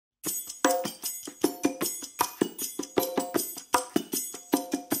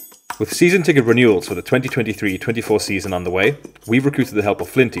With season ticket renewals for the 2023-24 season on the way, we've recruited the help of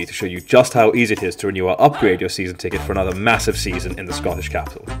Flinty to show you just how easy it is to renew or upgrade your season ticket for another massive season in the Scottish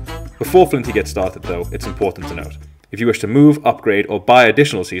capital. Before Flinty gets started though, it's important to note, if you wish to move, upgrade or buy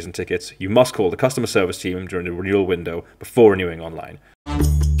additional season tickets, you must call the customer service team during the renewal window before renewing online.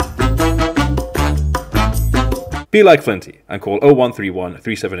 Be like Flinty and call 0131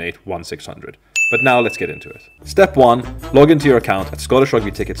 378 1600. But now let's get into it. Step 1. Log into your account at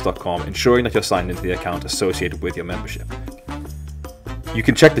ScottishRugbyTickets.com, ensuring that you're signed into the account associated with your membership. You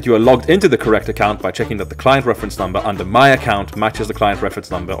can check that you are logged into the correct account by checking that the client reference number under My Account matches the client reference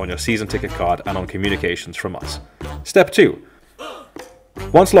number on your season ticket card and on communications from us. Step 2.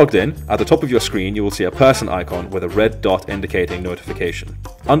 Once logged in, at the top of your screen you will see a person icon with a red dot indicating notification.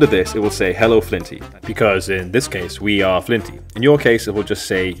 Under this it will say Hello Flinty, because in this case we are Flinty. In your case it will just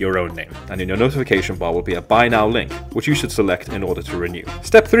say your own name, and in your notification bar will be a Buy Now link, which you should select in order to renew.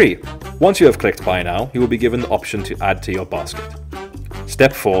 Step 3. Once you have clicked Buy Now, you will be given the option to add to your basket.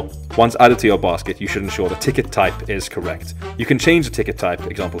 Step 4. Once added to your basket, you should ensure the ticket type is correct. You can change the ticket type,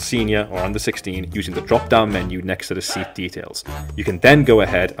 example senior or under 16, using the drop-down menu next to the seat details. You can then go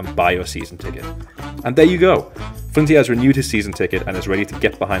ahead and buy your season ticket. And there you go! Flinty has renewed his season ticket and is ready to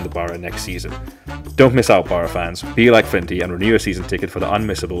get behind the Borough next season. Don't miss out, Borough fans. Be like Flinty and renew your season ticket for the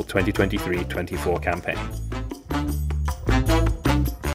unmissable 2023-24 campaign.